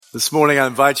This morning I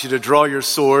invite you to draw your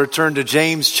sword, turn to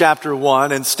James chapter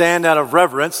 1, and stand out of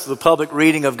reverence to the public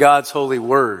reading of God's holy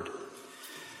word.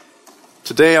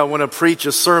 Today I want to preach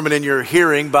a sermon in your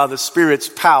hearing by the Spirit's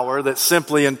power that's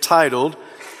simply entitled,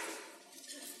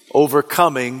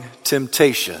 Overcoming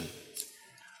Temptation.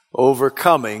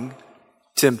 Overcoming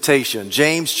Temptation.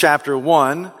 James chapter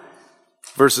 1,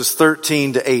 verses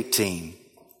 13 to 18.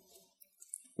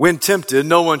 When tempted,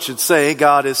 no one should say,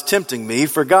 God is tempting me,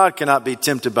 for God cannot be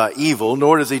tempted by evil,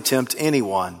 nor does he tempt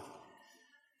anyone.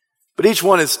 But each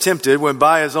one is tempted when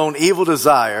by his own evil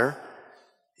desire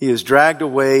he is dragged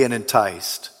away and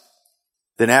enticed.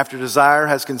 Then after desire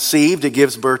has conceived, it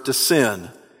gives birth to sin.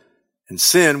 And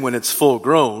sin, when it's full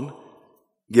grown,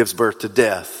 gives birth to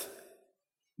death.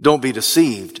 Don't be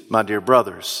deceived, my dear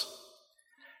brothers.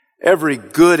 Every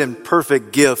good and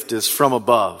perfect gift is from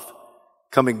above,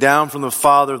 coming down from the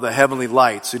Father of the heavenly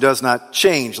lights, who does not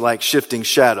change like shifting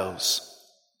shadows.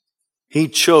 He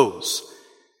chose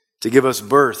to give us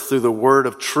birth through the word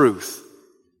of truth,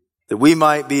 that we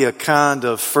might be a kind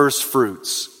of first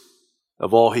fruits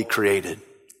of all he created.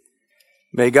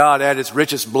 May God add his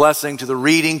richest blessing to the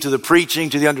reading, to the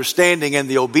preaching, to the understanding, and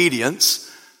the obedience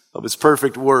of his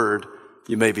perfect word.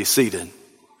 You may be seated.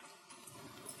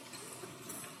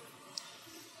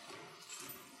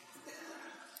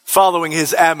 Following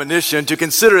his admonition to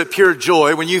consider it pure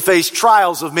joy when you face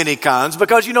trials of many kinds,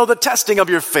 because you know the testing of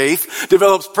your faith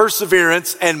develops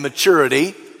perseverance and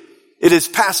maturity, it is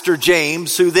Pastor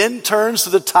James who then turns to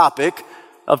the topic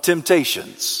of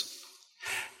temptations.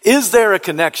 Is there a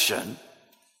connection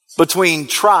between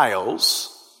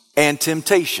trials and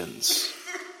temptations?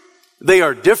 They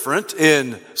are different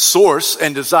in source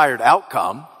and desired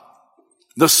outcome.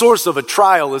 The source of a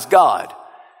trial is God.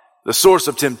 The source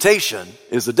of temptation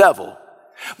is the devil.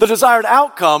 The desired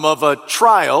outcome of a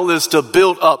trial is to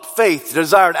build up faith. The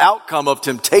desired outcome of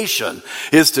temptation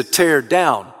is to tear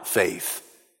down faith.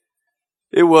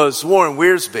 It was Warren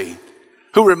Wiersbe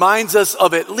who reminds us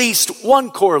of at least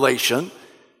one correlation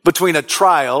between a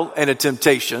trial and a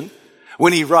temptation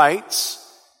when he writes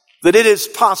that it is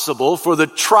possible for the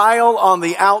trial on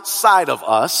the outside of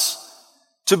us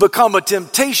to become a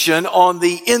temptation on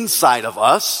the inside of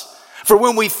us. For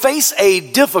when we face a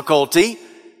difficulty,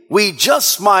 we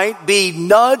just might be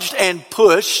nudged and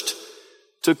pushed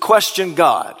to question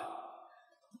God,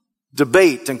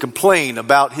 debate and complain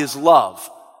about his love,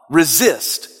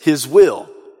 resist his will.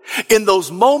 In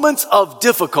those moments of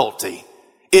difficulty,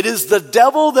 it is the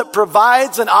devil that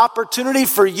provides an opportunity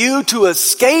for you to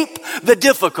escape the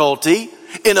difficulty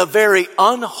in a very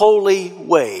unholy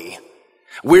way.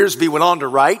 Wiersbe went on to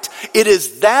write, it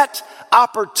is that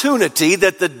opportunity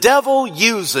that the devil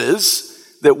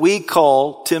uses that we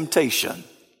call temptation.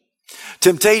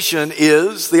 Temptation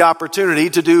is the opportunity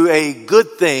to do a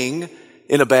good thing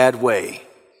in a bad way.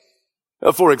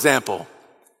 For example,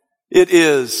 it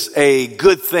is a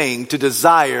good thing to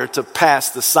desire to pass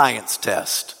the science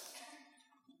test.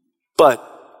 But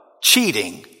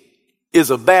cheating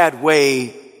is a bad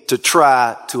way to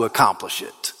try to accomplish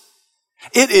it.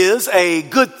 It is a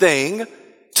good thing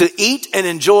to eat and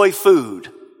enjoy food,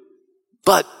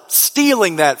 but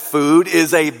stealing that food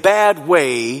is a bad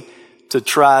way to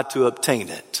try to obtain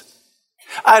it.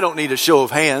 I don't need a show of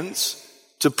hands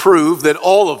to prove that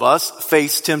all of us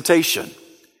face temptation.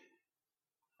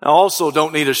 I also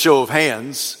don't need a show of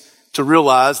hands to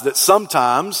realize that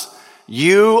sometimes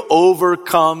you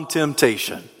overcome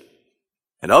temptation,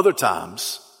 and other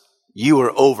times you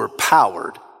are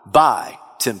overpowered by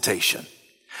temptation.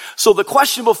 So the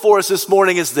question before us this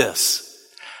morning is this: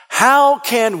 how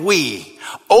can we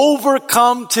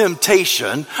overcome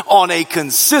temptation on a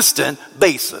consistent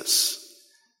basis?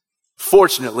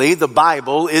 Fortunately, the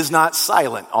Bible is not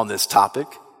silent on this topic.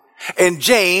 And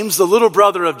James, the little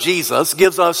brother of Jesus,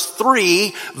 gives us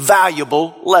 3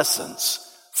 valuable lessons.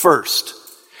 First,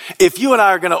 if you and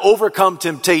I are going to overcome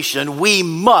temptation, we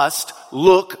must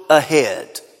look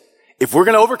ahead. If we're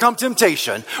going to overcome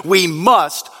temptation, we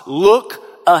must look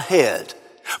ahead.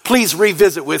 Please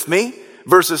revisit with me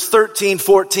verses 13,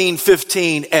 14,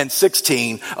 15, and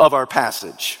 16 of our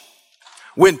passage.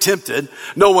 When tempted,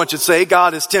 no one should say,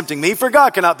 God is tempting me, for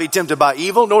God cannot be tempted by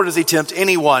evil, nor does he tempt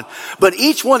anyone. But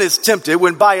each one is tempted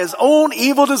when by his own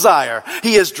evil desire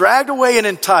he is dragged away and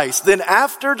enticed. Then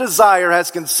after desire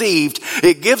has conceived,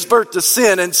 it gives birth to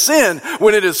sin, and sin,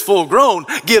 when it is full grown,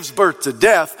 gives birth to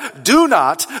death. Do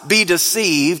not be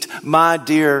deceived, my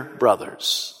dear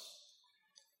brothers.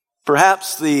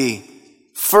 Perhaps the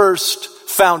first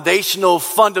foundational,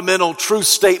 fundamental truth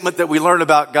statement that we learn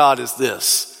about God is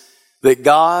this: that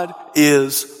God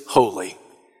is holy.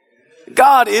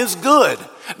 God is good.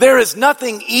 There is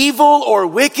nothing evil or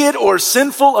wicked or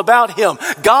sinful about him.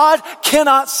 God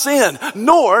cannot sin,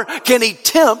 nor can he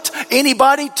tempt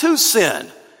anybody to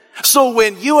sin. So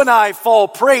when you and I fall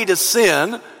prey to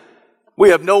sin, we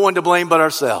have no one to blame but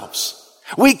ourselves.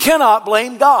 We cannot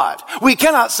blame God. We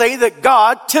cannot say that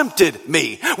God tempted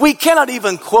me. We cannot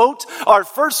even quote our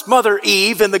first mother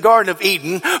Eve in the Garden of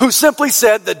Eden, who simply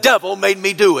said, the devil made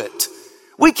me do it.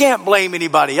 We can't blame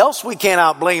anybody else. We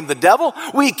cannot blame the devil.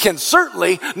 We can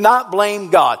certainly not blame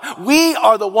God. We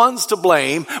are the ones to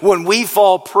blame when we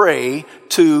fall prey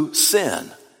to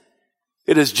sin.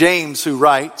 It is James who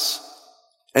writes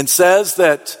and says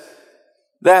that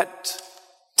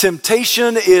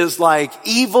temptation is like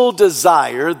evil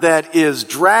desire that is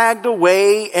dragged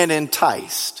away and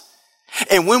enticed.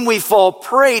 And when we fall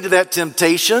prey to that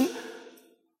temptation,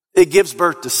 it gives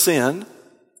birth to sin.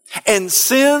 And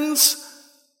sin's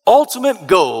ultimate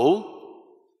goal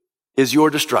is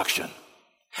your destruction.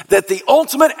 That the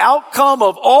ultimate outcome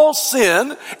of all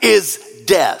sin is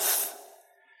death.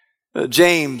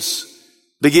 James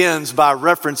begins by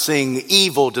referencing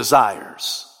evil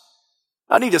desires.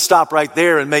 I need to stop right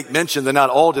there and make mention that not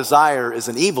all desire is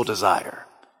an evil desire.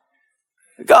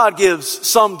 God gives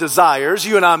some desires,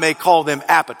 you and I may call them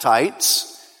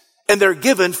appetites, and they're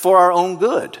given for our own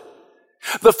good.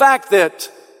 The fact that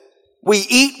we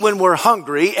eat when we're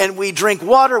hungry and we drink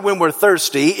water when we're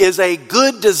thirsty is a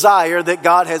good desire that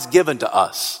God has given to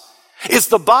us. It's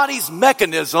the body's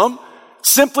mechanism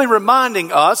simply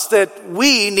reminding us that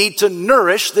we need to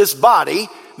nourish this body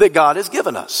that God has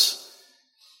given us.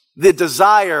 The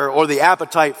desire or the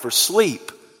appetite for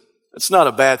sleep, it's not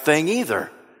a bad thing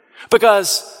either.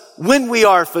 Because when we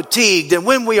are fatigued and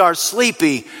when we are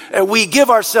sleepy, we give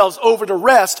ourselves over to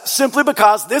rest simply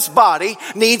because this body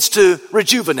needs to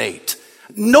rejuvenate.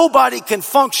 Nobody can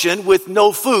function with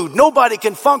no food. Nobody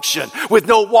can function with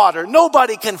no water.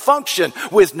 Nobody can function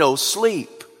with no sleep.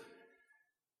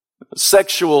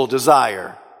 Sexual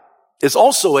desire is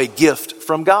also a gift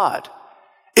from God.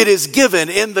 It is given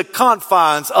in the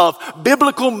confines of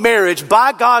biblical marriage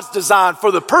by God's design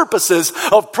for the purposes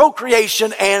of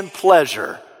procreation and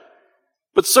pleasure.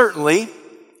 But certainly,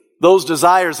 those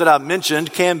desires that I've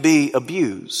mentioned can be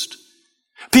abused.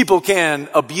 People can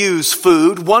abuse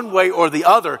food one way or the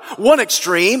other. One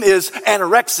extreme is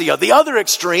anorexia. The other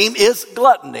extreme is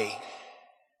gluttony.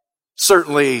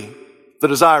 Certainly, the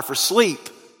desire for sleep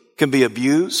can be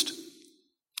abused.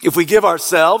 If we give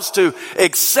ourselves to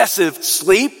excessive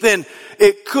sleep, then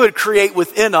it could create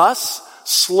within us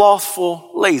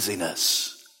slothful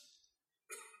laziness.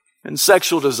 And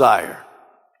sexual desire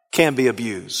can be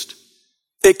abused.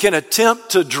 It can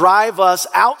attempt to drive us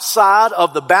outside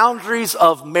of the boundaries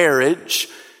of marriage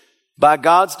by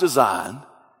God's design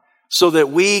so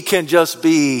that we can just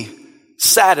be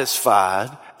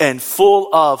satisfied and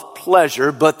full of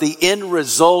pleasure, but the end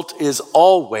result is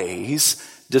always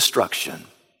destruction.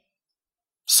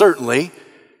 Certainly,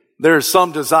 there are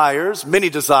some desires, many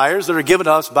desires that are given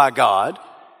to us by God,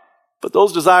 but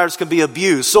those desires can be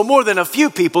abused. So more than a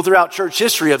few people throughout church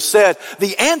history have said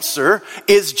the answer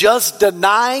is just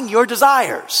denying your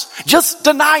desires. Just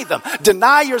deny them.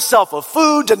 Deny yourself of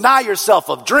food, deny yourself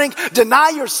of drink,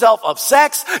 deny yourself of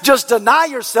sex, just deny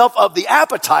yourself of the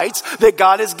appetites that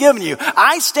God has given you.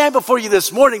 I stand before you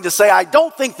this morning to say I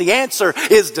don't think the answer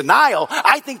is denial.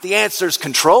 I think the answer is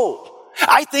control.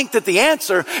 I think that the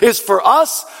answer is for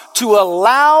us to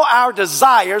allow our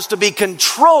desires to be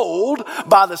controlled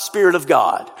by the Spirit of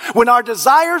God. When our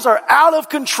desires are out of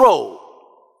control,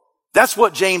 that's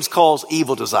what James calls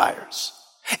evil desires.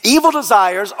 Evil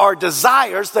desires are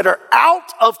desires that are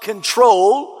out of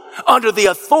control under the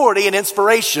authority and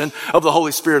inspiration of the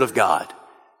Holy Spirit of God.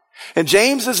 And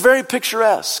James is very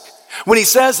picturesque when he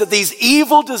says that these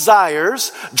evil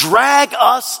desires drag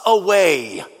us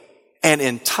away and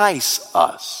entice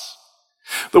us.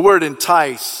 The word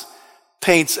entice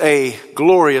paints a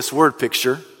glorious word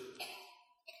picture.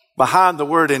 Behind the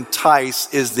word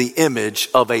entice is the image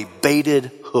of a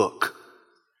baited hook.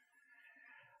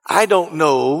 I don't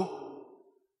know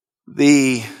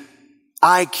the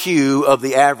IQ of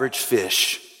the average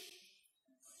fish,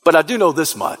 but I do know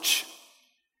this much.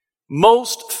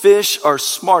 Most fish are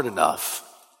smart enough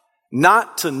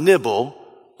not to nibble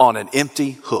on an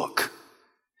empty hook.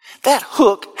 That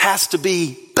hook has to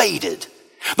be baited.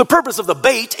 The purpose of the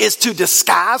bait is to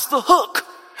disguise the hook.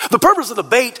 The purpose of the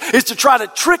bait is to try to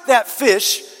trick that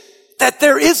fish that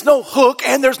there is no hook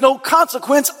and there's no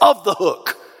consequence of the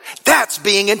hook. That's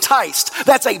being enticed.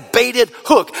 That's a baited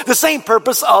hook. The same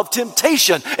purpose of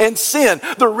temptation and sin.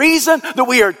 The reason that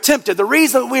we are tempted, the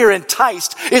reason that we are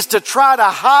enticed is to try to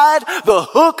hide the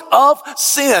hook of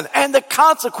sin and the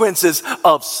consequences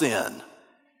of sin.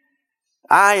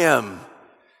 I am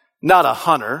not a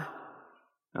hunter.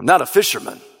 I'm not a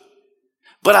fisherman.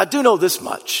 But I do know this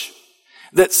much,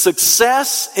 that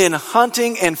success in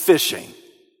hunting and fishing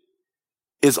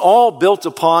is all built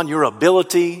upon your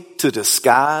ability to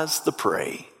disguise the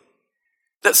prey.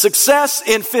 That success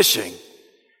in fishing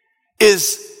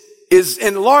is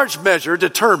in large measure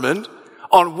determined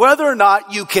on whether or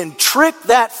not you can trick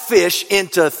that fish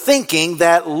into thinking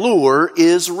that lure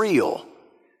is real.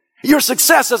 Your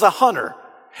success as a hunter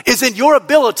is in your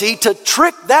ability to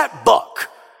trick that buck,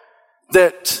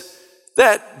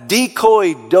 that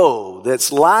decoy doe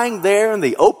that's lying there in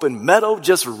the open meadow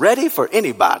just ready for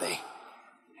anybody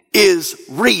is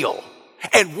real.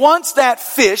 And once that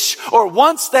fish or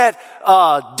once that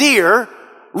deer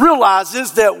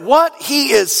realizes that what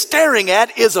he is staring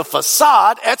at is a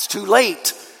facade, that's too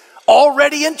late.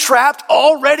 Already entrapped,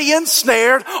 already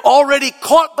ensnared, already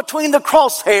caught between the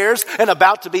crosshairs and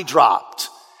about to be dropped.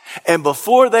 And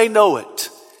before they know it,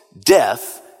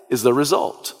 death is the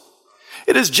result.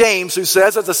 It is James who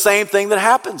says it's the same thing that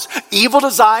happens. Evil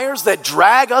desires that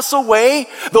drag us away,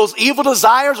 those evil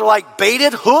desires are like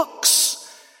baited hooks,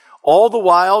 all the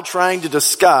while trying to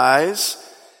disguise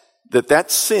that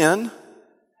that's sin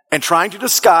and trying to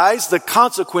disguise the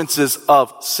consequences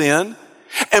of sin.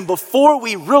 And before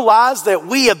we realize that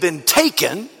we have been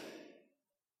taken,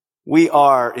 we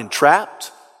are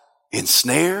entrapped,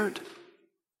 ensnared,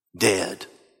 dead.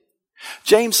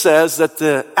 James says that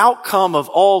the outcome of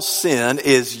all sin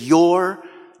is your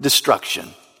destruction.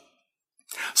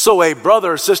 So a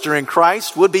brother or sister in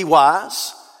Christ would be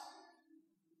wise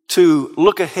to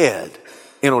look ahead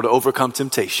in order to overcome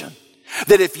temptation.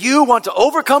 That if you want to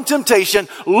overcome temptation,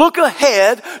 look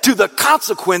ahead to the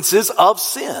consequences of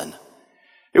sin.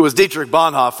 It was Dietrich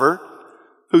Bonhoeffer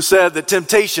who said that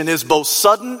temptation is both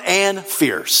sudden and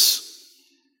fierce.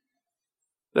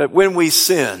 That when we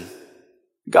sin,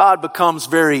 God becomes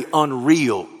very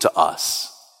unreal to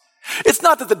us. It's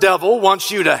not that the devil wants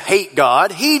you to hate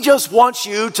God. He just wants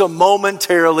you to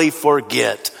momentarily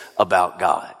forget about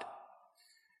God.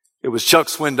 It was Chuck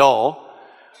Swindoll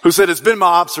who said, it's been my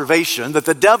observation that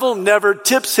the devil never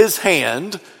tips his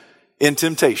hand in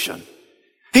temptation.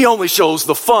 He only shows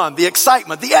the fun, the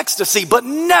excitement, the ecstasy, but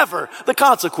never the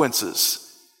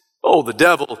consequences. Oh, the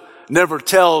devil never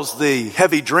tells the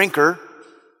heavy drinker,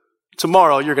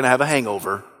 tomorrow you're going to have a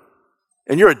hangover.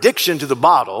 And your addiction to the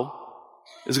bottle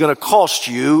is going to cost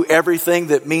you everything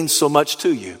that means so much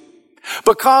to you.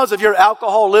 Because of your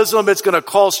alcoholism, it's going to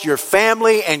cost your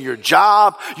family and your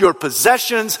job, your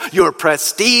possessions, your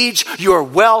prestige, your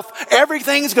wealth.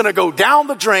 Everything's going to go down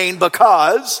the drain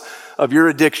because of your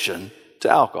addiction to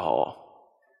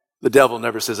alcohol. The devil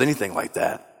never says anything like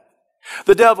that.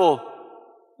 The devil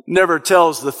never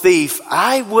tells the thief,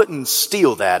 I wouldn't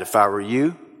steal that if I were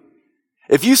you.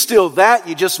 If you steal that,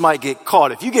 you just might get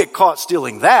caught. If you get caught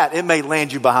stealing that, it may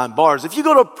land you behind bars. If you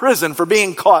go to prison for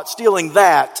being caught stealing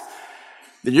that,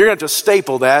 then you're going to have to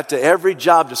staple that to every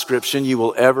job description you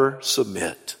will ever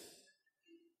submit.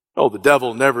 Oh, the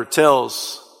devil never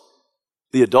tells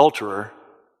the adulterer,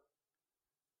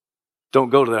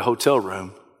 don't go to that hotel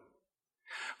room.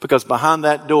 Because behind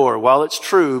that door, while it's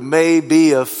true, may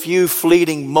be a few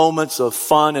fleeting moments of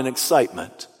fun and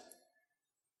excitement.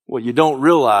 What you don't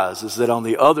realize is that on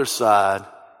the other side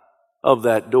of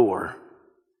that door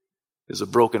is a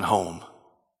broken home,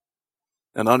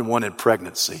 an unwanted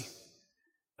pregnancy,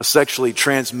 a sexually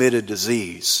transmitted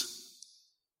disease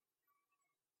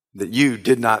that you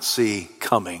did not see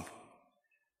coming,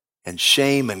 and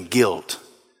shame and guilt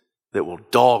that will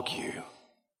dog you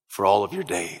for all of your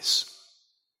days.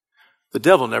 The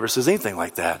devil never says anything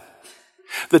like that.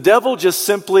 The devil just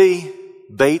simply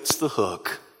baits the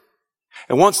hook.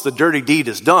 And once the dirty deed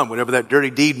is done, whatever that dirty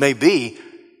deed may be,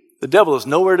 the devil is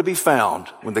nowhere to be found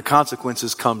when the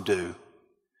consequences come due.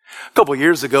 A couple of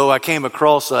years ago, I came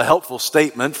across a helpful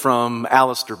statement from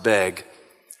Alistair Begg.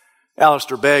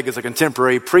 Alistair Begg is a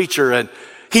contemporary preacher, and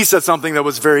he said something that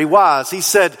was very wise. He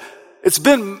said, it's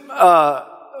been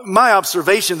my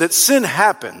observation that sin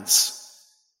happens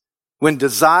when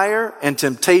desire and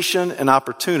temptation and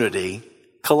opportunity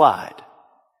collide.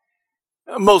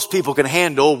 Most people can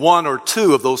handle one or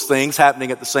two of those things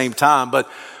happening at the same time, but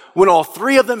when all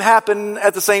three of them happen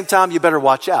at the same time, you better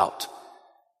watch out.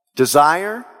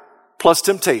 Desire plus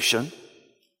temptation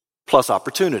plus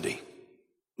opportunity.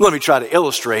 Let me try to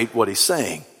illustrate what he's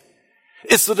saying.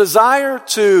 It's the desire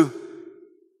to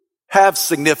have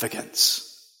significance,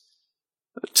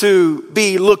 to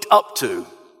be looked up to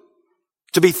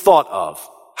be thought of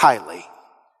highly.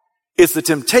 It's the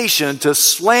temptation to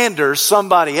slander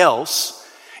somebody else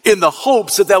in the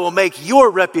hopes that will make your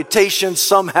reputation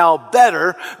somehow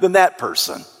better than that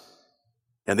person.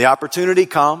 And the opportunity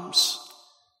comes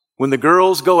when the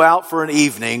girls go out for an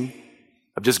evening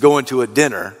of just going to a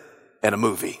dinner and a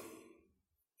movie.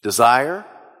 Desire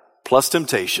plus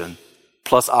temptation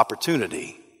plus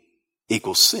opportunity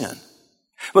equals sin.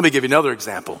 Let me give you another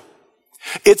example.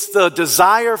 It's the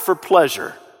desire for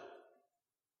pleasure.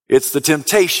 It's the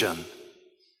temptation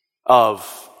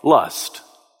of lust.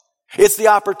 It's the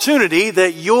opportunity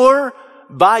that you're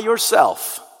by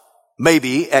yourself,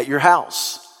 maybe at your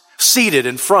house, seated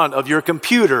in front of your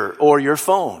computer or your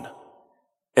phone,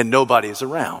 and nobody's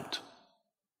around.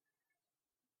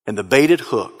 And the baited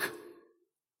hook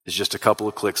is just a couple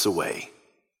of clicks away.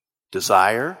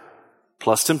 Desire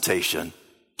plus temptation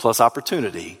plus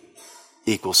opportunity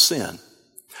equals sin.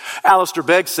 Alistair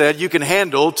Begg said you can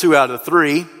handle 2 out of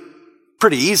 3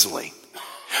 pretty easily.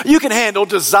 You can handle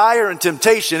desire and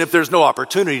temptation if there's no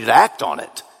opportunity to act on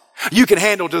it. You can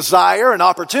handle desire and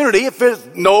opportunity if there's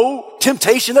no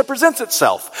temptation that presents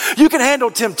itself. You can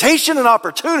handle temptation and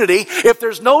opportunity if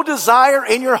there's no desire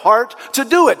in your heart to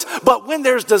do it. But when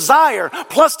there's desire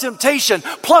plus temptation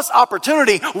plus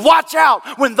opportunity, watch out.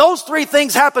 When those 3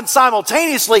 things happen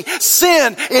simultaneously,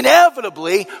 sin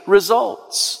inevitably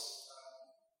results.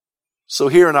 So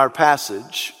here in our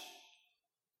passage,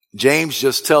 James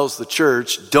just tells the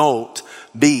church, don't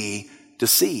be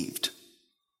deceived.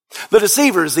 The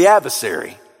deceiver is the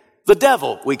adversary. The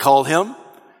devil, we call him.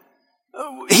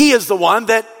 He is the one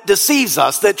that deceives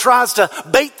us, that tries to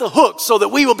bait the hook so that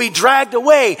we will be dragged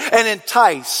away and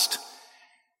enticed.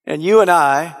 And you and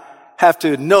I have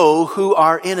to know who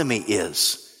our enemy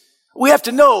is. We have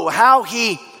to know how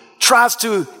he tries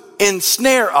to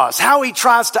ensnare us, how he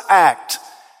tries to act.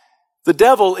 The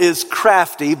devil is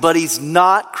crafty, but he's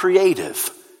not creative.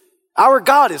 Our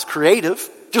God is creative.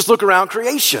 Just look around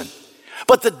creation.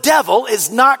 But the devil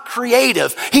is not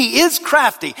creative. He is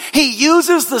crafty. He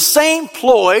uses the same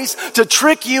ploys to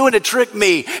trick you and to trick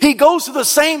me. He goes to the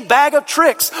same bag of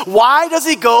tricks. Why does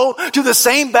he go to the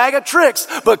same bag of tricks?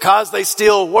 Because they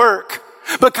still work.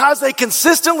 Because they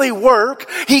consistently work,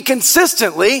 he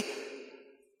consistently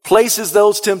places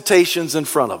those temptations in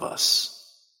front of us.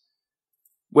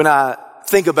 When I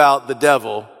think about the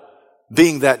devil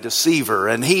being that deceiver,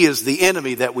 and he is the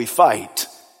enemy that we fight,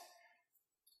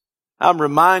 I'm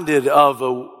reminded of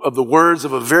the words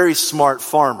of a very smart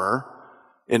farmer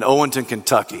in Owenton,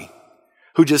 Kentucky,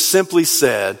 who just simply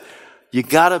said, you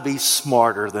gotta be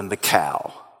smarter than the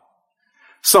cow.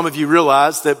 Some of you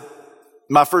realize that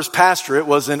my first pastorate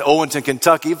was in Owenton,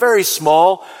 Kentucky, a very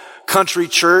small country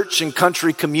church and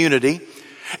country community.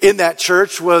 In that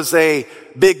church was a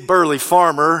big burly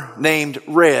farmer named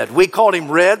Red. We called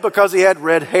him Red because he had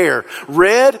red hair.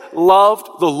 Red loved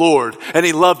the Lord and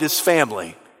he loved his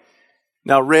family.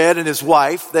 Now, Red and his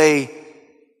wife, they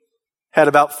had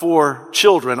about 4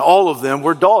 children. All of them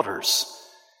were daughters.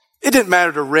 It didn't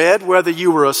matter to Red whether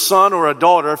you were a son or a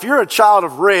daughter. If you're a child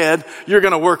of Red, you're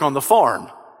going to work on the farm.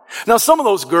 Now, some of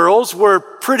those girls were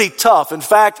pretty tough. In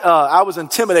fact, I was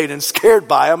intimidated and scared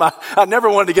by them. I never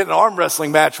wanted to get in an arm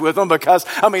wrestling match with them because,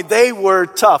 they were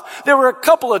tough. There were a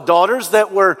couple of daughters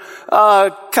that were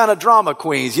kind of drama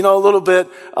queens, a little bit,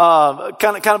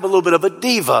 kind of a little bit of a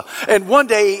diva. And one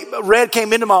day, Red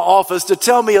came into my office to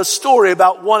tell me a story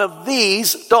about one of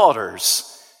these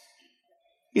daughters.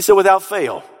 He said, without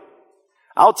fail,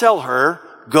 I'll tell her,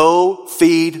 go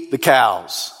feed the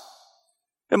cows.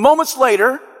 And moments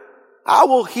later, I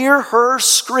will hear her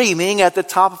screaming at the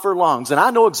top of her lungs, and I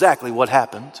know exactly what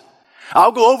happened.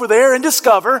 I'll go over there and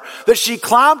discover that she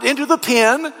climbed into the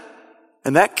pen,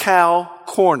 and that cow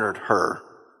cornered her,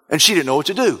 and she didn't know what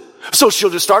to do. So she'll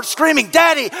just start screaming,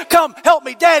 Daddy, come help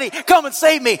me, Daddy, come and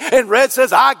save me. And Red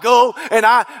says, I go and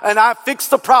I fix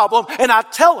the problem, and I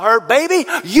tell her, baby,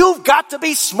 you've got to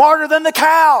be smarter than the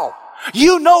cow.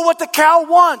 You know what the cow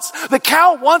wants. The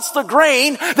cow wants the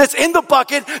grain that's in the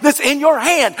bucket that's in your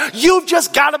hand. You've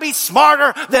just got to be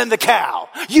smarter than the cow.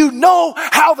 You know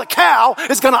how the cow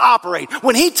is going to operate.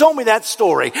 When he told me that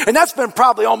story, and that's been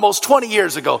probably almost 20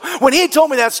 years ago, when he told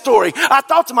me that story, I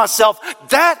thought to myself,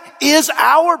 that is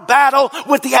our battle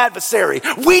with the adversary.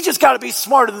 We just got to be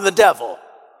smarter than the devil.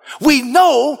 We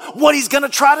know what he's going to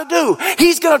try to do.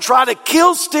 He's going to try to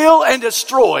kill, steal, and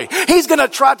destroy. He's going to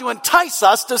try to entice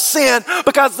us to sin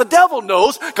because the devil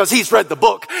knows, because he's read the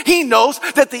book, he knows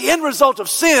that the end result of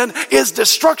sin is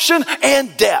destruction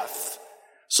and death.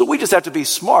 So we just have to be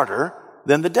smarter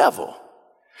than the devil.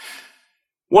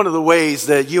 One of the ways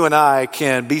that you and I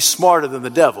can be smarter than the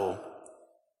devil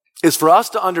is for us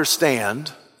to understand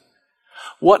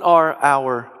what are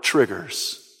our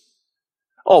triggers.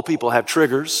 All people have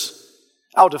triggers.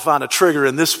 I'll define a trigger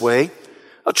in this way.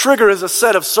 A trigger is a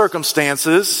set of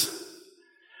circumstances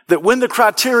that when the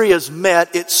criteria is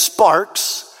met, it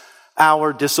sparks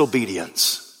our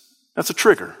disobedience. That's a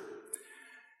trigger.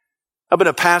 I've been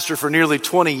a pastor for nearly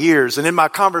 20 years, and in my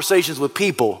conversations with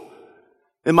people,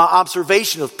 in my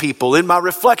observation of people, in my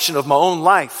reflection of my own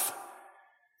life,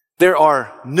 there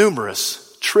are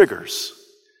numerous triggers.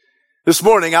 This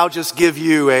morning, I'll just give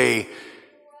you a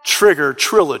trigger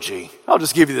trilogy. I'll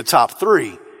just give you the top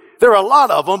 3. There are a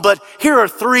lot of them, but here are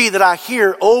 3 that I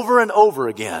hear over and over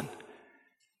again.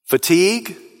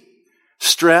 Fatigue,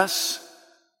 stress,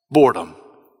 boredom.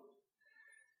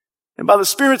 And by the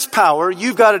Spirit's power,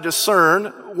 you've got to discern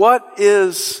what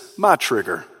is my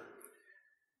trigger.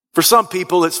 For some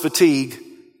people, it's fatigue.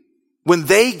 When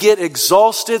they get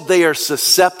exhausted, they are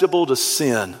susceptible to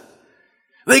sin.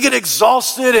 They get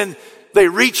exhausted and they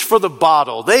reach for the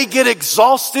bottle. They get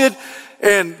exhausted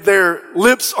and their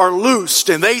lips are loosed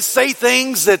and they say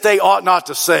things that they ought not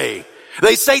to say.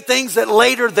 They say things that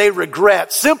later they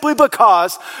regret simply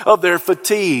because of their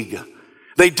fatigue.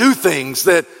 They do things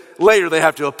that later they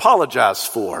have to apologize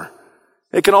for.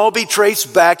 It can all be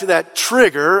traced back to that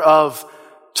trigger of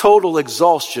total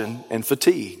exhaustion and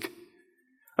fatigue.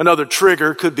 Another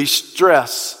trigger could be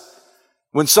stress.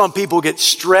 When some people get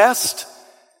stressed,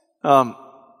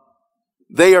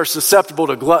 they are susceptible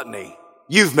to gluttony.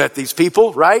 You've met these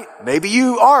people, right? Maybe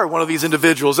you are one of these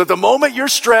individuals. At the moment you're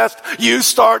stressed, you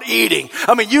start eating.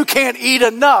 I mean, you can't eat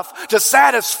enough to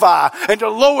satisfy and to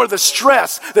lower the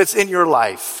stress that's in your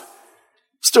life.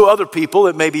 Still other people,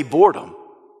 it may be boredom.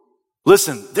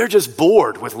 Listen, they're just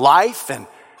bored with life and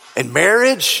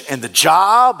marriage and the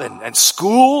job and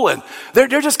school, and they're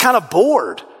just kind of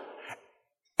bored.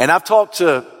 And I've talked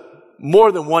to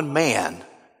more than one man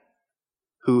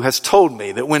who has told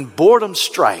me that when boredom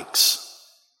strikes,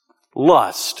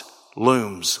 lust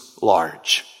looms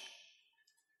large.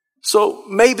 So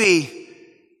maybe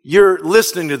you're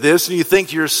listening to this and you think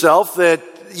to yourself that,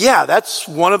 yeah, that's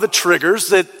one of the triggers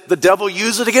that the devil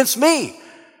uses against me.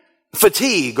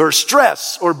 Fatigue or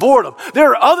stress or boredom. There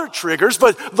are other triggers,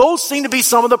 but those seem to be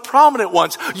some of the prominent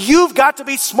ones. You've got to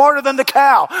be smarter than the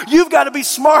cow. You've got to be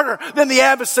smarter than the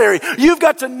adversary. You've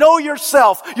got to know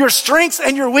yourself, your strengths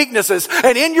and your weaknesses.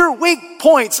 And in your weak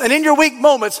points and in your weak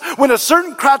moments, when a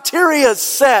certain criteria is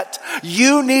set,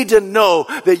 you need to know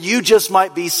that you just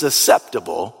might be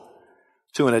susceptible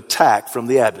to an attack from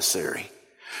the adversary.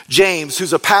 James,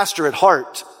 who's a pastor at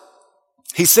heart,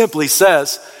 he simply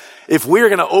says, if we're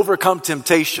going to overcome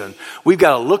temptation, we've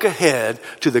got to look ahead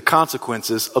to the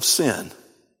consequences of sin.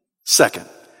 Second,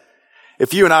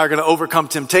 if you and I are going to overcome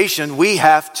temptation, we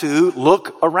have to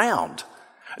look around.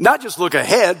 Not just look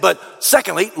ahead, but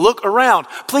secondly, look around.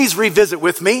 Please revisit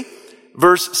with me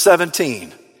verse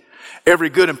 17. Every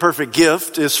good and perfect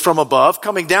gift is from above,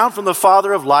 coming down from the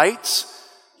Father of lights,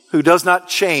 who does not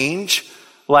change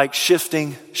like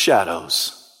shifting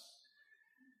shadows.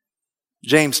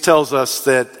 James tells us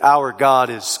that our God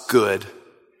is good,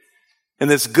 and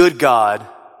this good God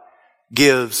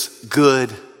gives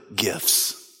good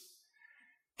gifts.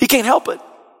 He can't help it.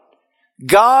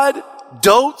 God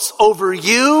dotes over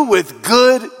you with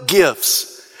good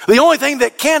gifts. The only thing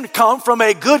that can come from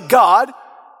a good God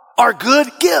are good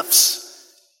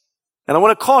gifts. And I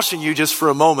want to caution you just for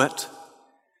a moment,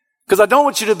 because I don't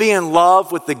want you to be in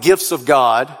love with the gifts of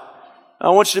God. I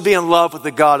want you to be in love with the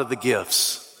God of the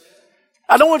gifts.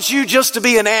 I don't want you just to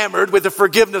be enamored with the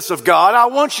forgiveness of God. I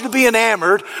want you to be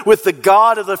enamored with the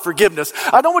God of the forgiveness.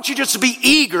 I don't want you just to be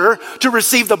eager to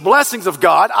receive the blessings of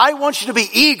God. I want you to be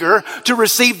eager to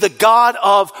receive the God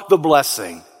of the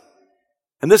blessing.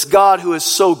 And this God who is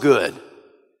so good,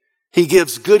 He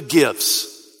gives good gifts.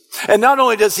 And not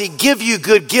only does He give you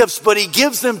good gifts, but He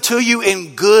gives them to you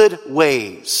in good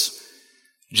ways.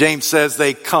 James says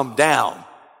they come down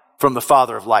from the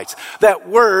Father of lights. That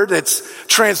word that's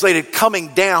translated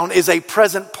coming down is a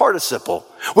present participle,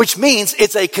 which means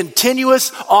it's a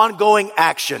continuous, ongoing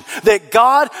action. That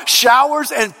God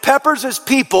showers and peppers His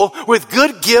people with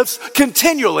good gifts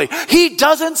continually. He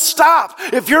doesn't stop.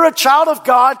 If you're a child of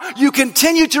God, you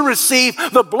continue to receive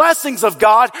the blessings of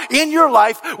God in your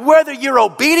life, whether you're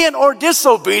obedient or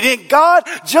disobedient. God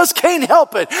just can't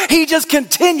help it. He just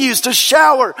continues to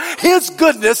shower His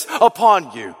goodness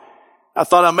upon you. I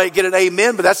thought I might get an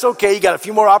amen, but that's okay. You got a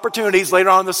few more opportunities later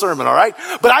on in the sermon, all right?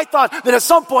 But I thought that at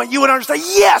some point you would understand,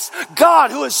 yes,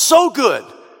 God who is so good,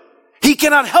 He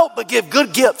cannot help but give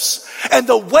good gifts. And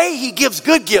the way He gives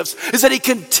good gifts is that He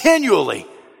continually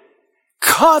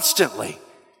constantly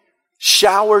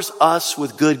showers us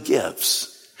with good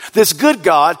gifts. This good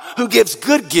God who gives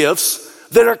good gifts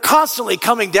that are constantly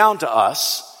coming down to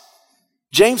us.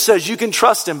 James says you can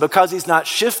trust him because he's not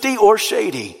shifty or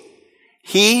shady.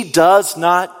 He does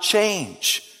not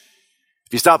change.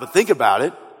 If you stop and think about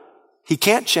it, he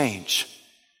can't change.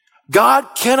 God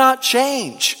cannot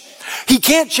change. He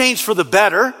can't change for the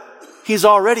better. He's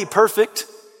already perfect.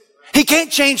 He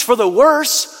can't change for the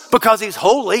worse because he's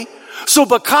holy. So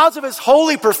because of his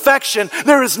holy perfection,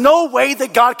 there is no way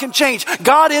that God can change.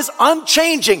 God is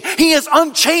unchanging. He is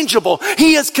unchangeable.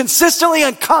 He is consistently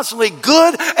and constantly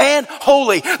good and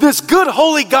holy. This good,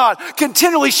 holy God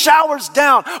continually showers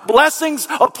down blessings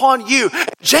upon you.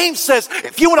 James says,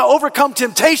 if you want to overcome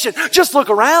temptation, just look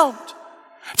around.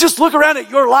 Just look around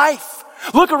at your life.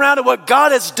 Look around at what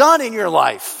God has done in your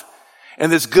life.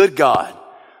 And this good God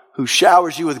who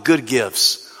showers you with good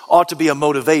gifts ought to be a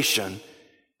motivation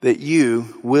that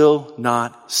you will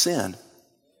not sin.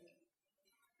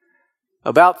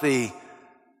 About the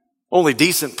only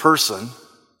decent person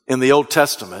in the Old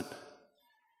Testament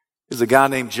is a guy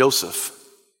named Joseph.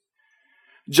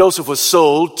 Joseph was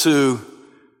sold to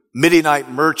Midianite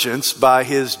merchants by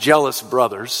his jealous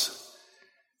brothers.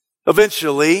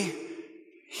 Eventually,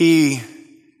 he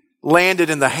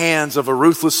landed in the hands of a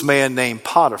ruthless man named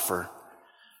Potiphar.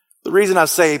 The reason I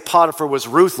say Potiphar was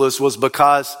ruthless was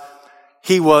because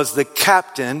he was the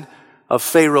captain of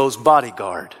Pharaoh's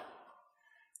bodyguard.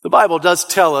 The Bible does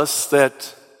tell us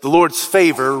that the Lord's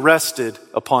favor rested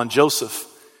upon Joseph.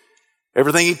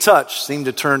 Everything he touched seemed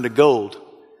to turn to gold.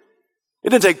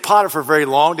 It didn't take Potiphar very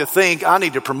long to think, I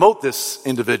need to promote this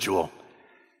individual.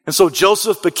 And so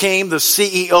Joseph became the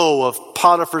CEO of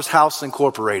Potiphar's House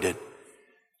Incorporated.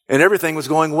 And everything was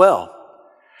going well.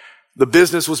 The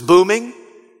business was booming.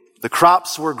 The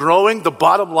crops were growing. The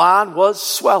bottom line was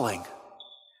swelling.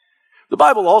 The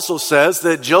Bible also says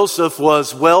that Joseph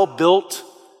was well built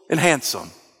and handsome.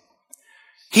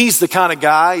 He's the kind of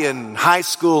guy in high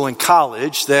school and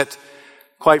college that,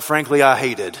 quite frankly, I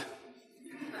hated.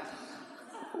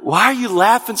 Why are you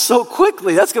laughing so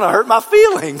quickly? That's going to hurt my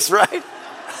feelings, right?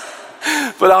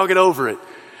 But I'll get over it.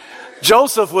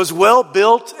 Joseph was well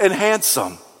built and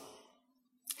handsome.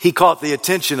 He caught the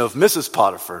attention of Mrs.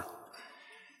 Potiphar.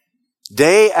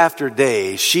 Day after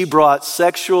day, she brought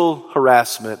sexual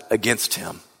harassment against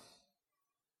him.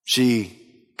 She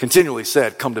continually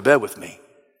said, come to bed with me.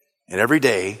 And every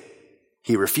day,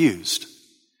 he refused.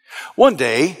 One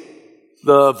day,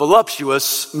 the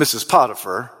voluptuous Mrs.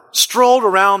 Potiphar strolled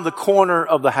around the corner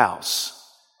of the house.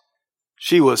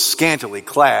 She was scantily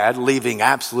clad, leaving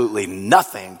absolutely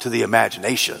nothing to the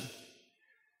imagination.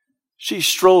 She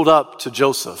strolled up to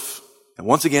Joseph, and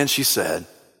once again she said,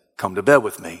 come to bed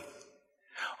with me.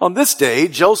 On this day,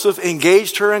 Joseph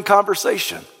engaged her in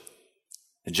conversation.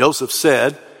 And Joseph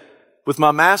said, with my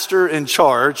master in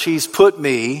charge, he's put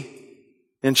me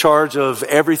in charge of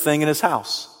everything in his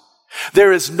house.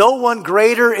 There is no one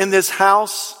greater in this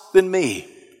house than me.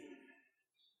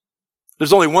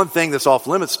 There's only one thing that's off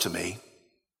limits to me,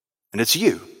 and it's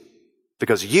you,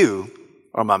 because you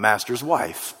are my master's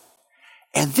wife.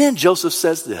 And then Joseph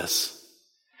says this,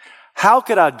 how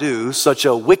could I do such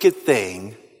a wicked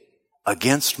thing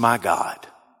against my God?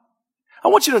 I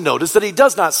want you to notice that he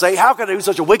does not say, how can I do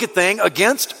such a wicked thing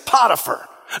against Potiphar?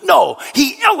 No,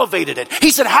 he elevated it.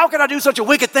 He said, how can I do such a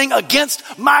wicked thing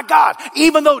against my God?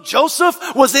 Even though Joseph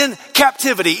was in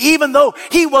captivity, even though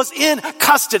he was in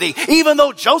custody, even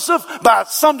though Joseph, by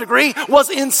some degree, was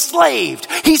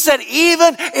enslaved, he said,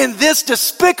 even in this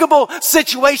despicable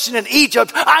situation in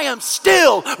Egypt, I am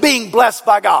still being blessed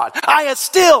by God. I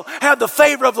still have the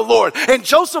favor of the Lord. And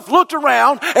Joseph looked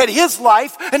around at his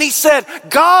life and he said,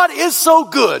 God is so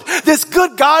good. This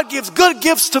good God gives good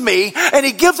gifts to me, and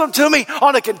he gives them to me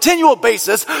on a continual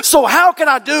basis. So how can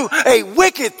I do a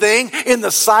wicked thing in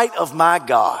the sight of my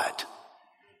God?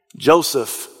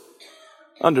 Joseph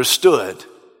understood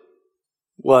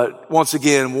what, once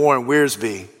again, Warren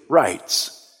Wiersbe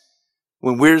writes.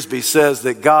 When Wiersbe says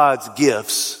that God's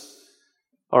gifts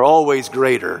are always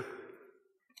greater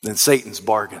than Satan's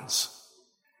bargains.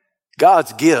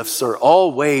 God's gifts are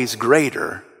always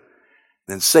greater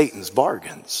than Satan's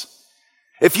bargains.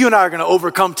 If you and I are going to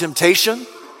overcome temptation,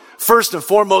 first and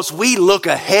foremost, we look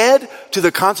ahead to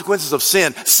the consequences of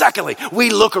sin. Secondly, we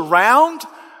look around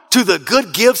to the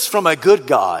good gifts from a good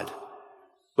God.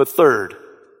 But third,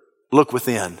 look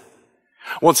within.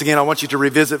 Once again, I want you to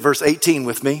revisit verse 18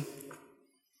 with me.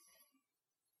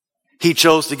 He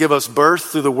chose to give us birth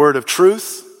through the word of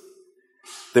truth,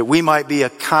 that we might be a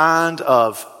kind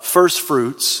of first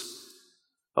fruits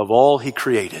of all he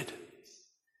created.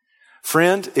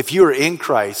 Friend, if you are in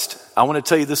Christ, I want to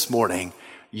tell you this morning,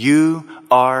 you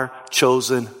are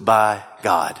chosen by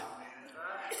God.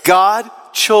 God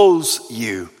chose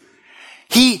you.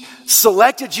 He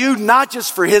selected you not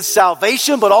just for his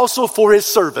salvation, but also for his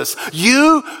service.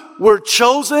 You were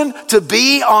chosen to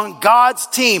be on God's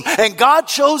team. And God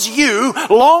chose you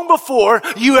long before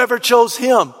you ever chose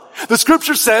him. The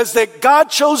scripture says that God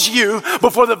chose you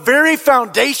before the very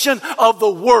foundation of the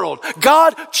world.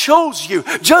 God chose you.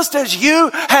 Just as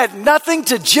you had nothing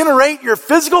to generate your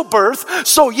physical birth,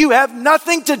 so you have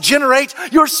nothing to generate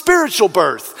your spiritual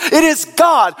birth. It is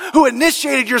God who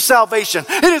initiated your salvation.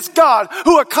 It is God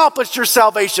who accomplished your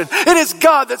salvation. It is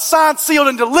God that signed, sealed,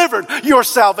 and delivered your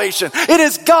salvation. It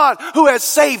is God who has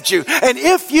saved you. And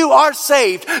if you are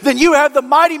saved, then you have the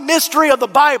mighty mystery of the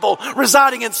Bible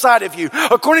residing inside of you.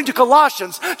 According to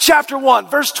Colossians chapter 1,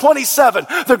 verse 27,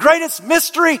 the greatest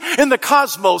mystery in the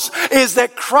cosmos is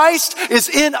that Christ is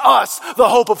in us, the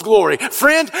hope of glory.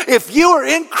 Friend, if you are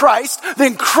in Christ,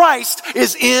 then Christ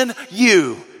is in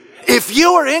you. If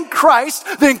you are in Christ,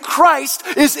 then Christ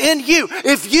is in you.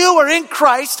 If you are in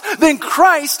Christ, then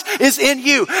Christ is in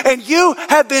you. And you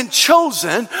have been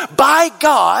chosen by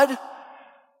God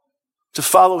to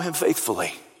follow him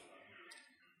faithfully.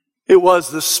 It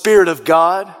was the Spirit of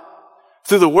God,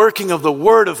 through the working of the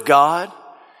Word of God,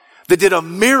 that did a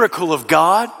miracle of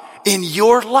God in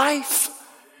your life.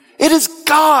 It is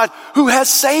God who has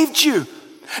saved you.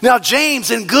 Now, James,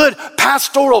 in good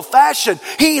pastoral fashion,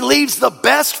 he leaves the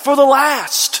best for the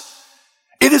last.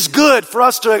 It is good for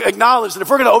us to acknowledge that if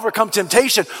we're going to overcome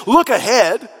temptation, look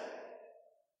ahead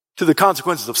to the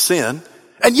consequences of sin.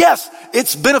 And yes,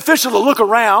 it's beneficial to look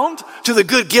around to the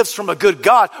good gifts from a good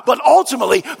God. But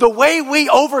ultimately, the way we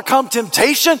overcome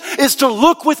temptation is to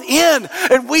look within.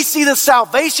 And we see the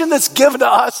salvation that's given to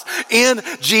us in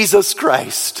Jesus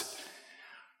Christ.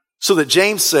 So that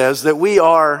James says that we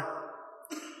are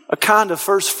a kind of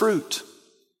first fruit.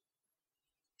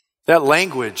 That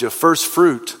language of first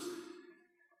fruit,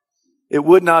 it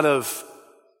would not have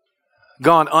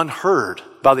gone unheard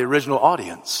by the original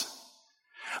audience.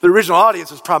 The original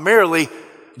audience was primarily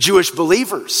Jewish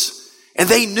believers. And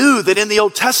they knew that in the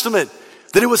Old Testament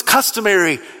that it was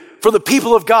customary for the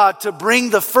people of God to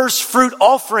bring the first fruit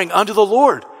offering unto the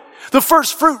Lord. The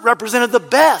first fruit represented the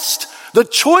best, the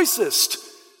choicest,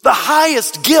 the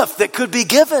highest gift that could be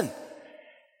given.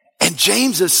 And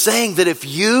James is saying that if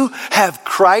you have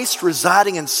Christ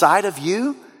residing inside of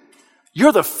you,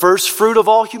 you're the first fruit of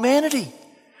all humanity.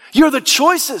 You're the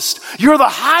choicest. You're the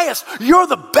highest. You're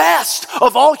the best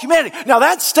of all humanity. Now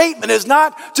that statement is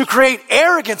not to create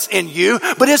arrogance in you,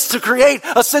 but it's to create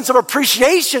a sense of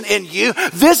appreciation in you.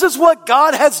 This is what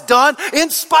God has done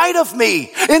in spite of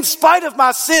me, in spite of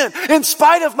my sin, in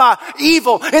spite of my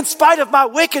evil, in spite of my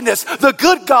wickedness. The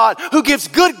good God who gives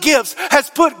good gifts has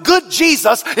put good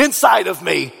Jesus inside of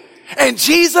me. And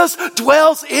Jesus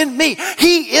dwells in me.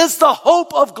 He is the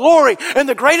hope of glory and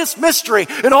the greatest mystery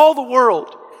in all the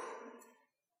world.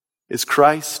 Is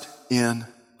Christ in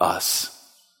us.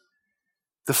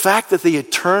 The fact that the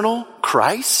eternal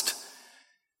Christ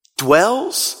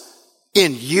dwells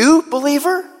in you,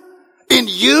 believer, in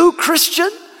you, Christian,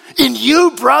 in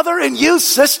you, brother, in you,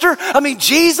 sister. I mean,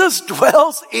 Jesus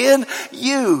dwells in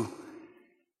you.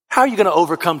 How are you going to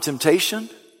overcome temptation?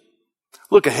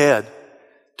 Look ahead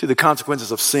to the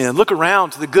consequences of sin. Look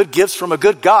around to the good gifts from a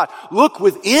good God. Look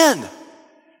within,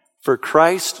 for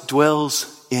Christ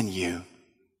dwells in you.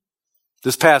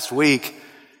 This past week,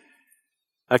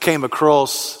 I came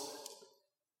across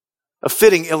a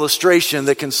fitting illustration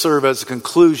that can serve as a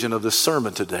conclusion of the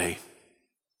sermon today.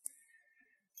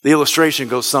 The illustration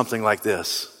goes something like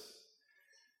this.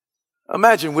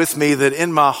 Imagine with me that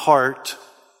in my heart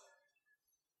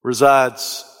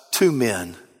resides two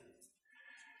men,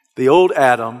 the old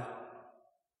Adam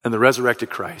and the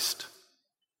resurrected Christ.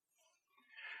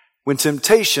 When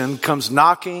temptation comes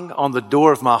knocking on the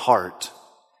door of my heart,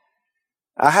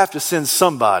 I have to send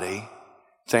somebody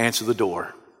to answer the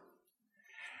door.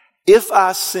 If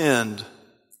I send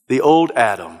the old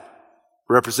Adam,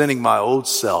 representing my old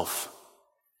self,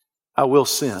 I will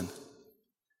sin.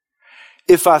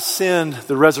 If I send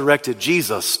the resurrected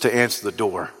Jesus to answer the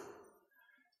door,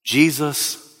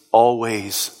 Jesus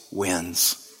always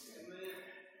wins.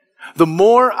 The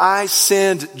more I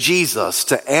send Jesus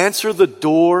to answer the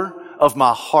door of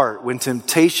my heart when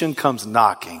temptation comes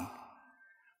knocking,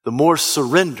 the more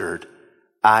surrendered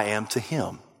I am to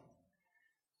him.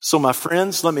 So my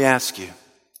friends, let me ask you,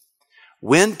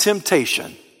 when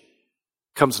temptation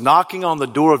comes knocking on the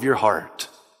door of your heart,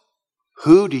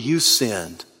 who do you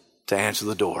send to answer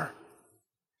the door?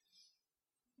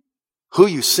 Who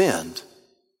you send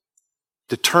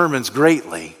determines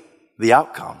greatly the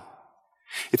outcome.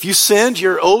 If you send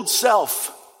your old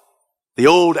self, the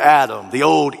old Adam, the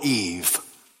old Eve,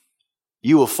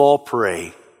 you will fall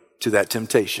prey to that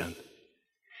temptation.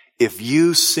 If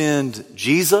you send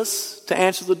Jesus to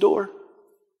answer the door,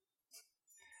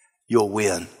 you'll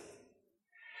win.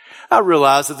 I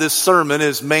realize that this sermon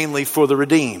is mainly for the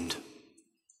redeemed.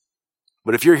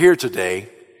 But if you're here today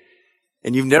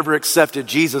and you've never accepted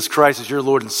Jesus Christ as your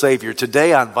Lord and Savior,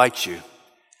 today I invite you.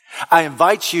 I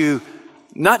invite you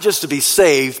not just to be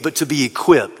saved, but to be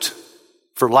equipped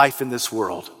for life in this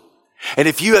world. And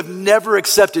if you have never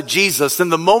accepted Jesus, then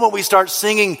the moment we start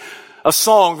singing a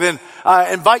song, then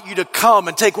I invite you to come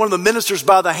and take one of the ministers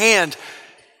by the hand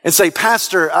and say,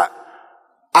 Pastor,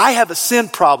 I have a sin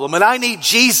problem and I need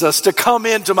Jesus to come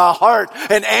into my heart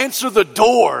and answer the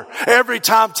door every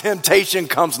time temptation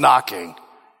comes knocking.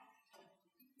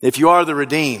 If you are the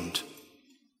redeemed,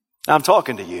 I'm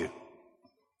talking to you.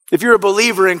 If you're a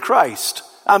believer in Christ,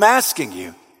 I'm asking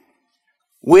you,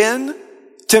 when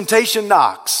temptation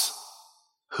knocks,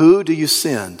 who do you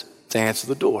send to answer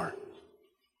the door?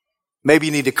 Maybe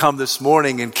you need to come this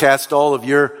morning and cast all of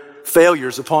your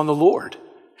failures upon the Lord.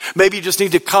 Maybe you just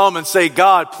need to come and say,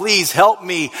 God, please help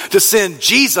me to send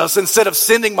Jesus instead of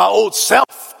sending my old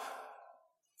self.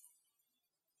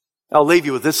 I'll leave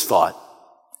you with this thought,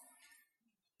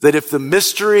 that if the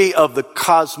mystery of the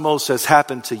cosmos has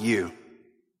happened to you,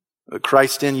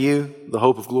 Christ in you, the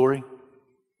hope of glory,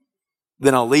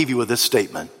 then I'll leave you with this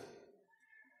statement.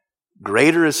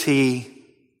 Greater is he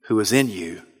who is in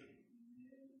you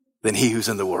than he who's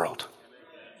in the world.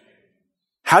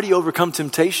 How do you overcome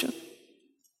temptation?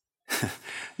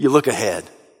 You look ahead.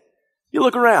 You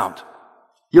look around.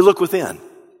 You look within.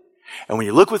 And when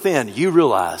you look within, you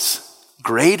realize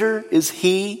greater is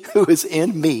he who is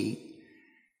in me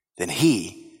than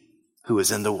he who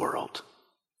is in the world.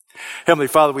 Heavenly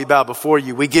Father, we bow before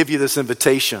you. We give you this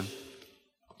invitation.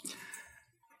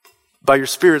 By your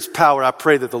Spirit's power, I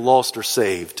pray that the lost are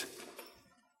saved.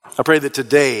 I pray that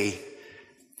today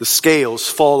the scales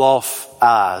fall off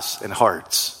eyes and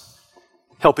hearts.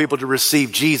 Help people to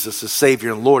receive Jesus as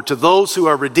Savior and Lord. To those who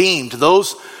are redeemed, to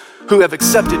those who have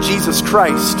accepted Jesus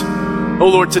Christ, oh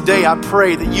Lord, today I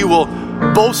pray that you will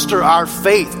bolster our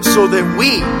faith so that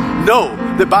we know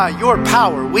that by your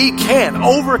power we can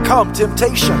overcome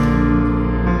temptation.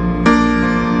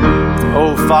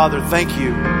 Oh Father, thank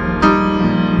you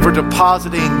for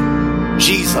depositing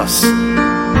Jesus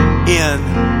in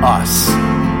us.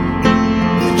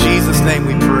 In Jesus' name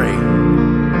we pray.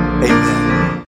 Amen.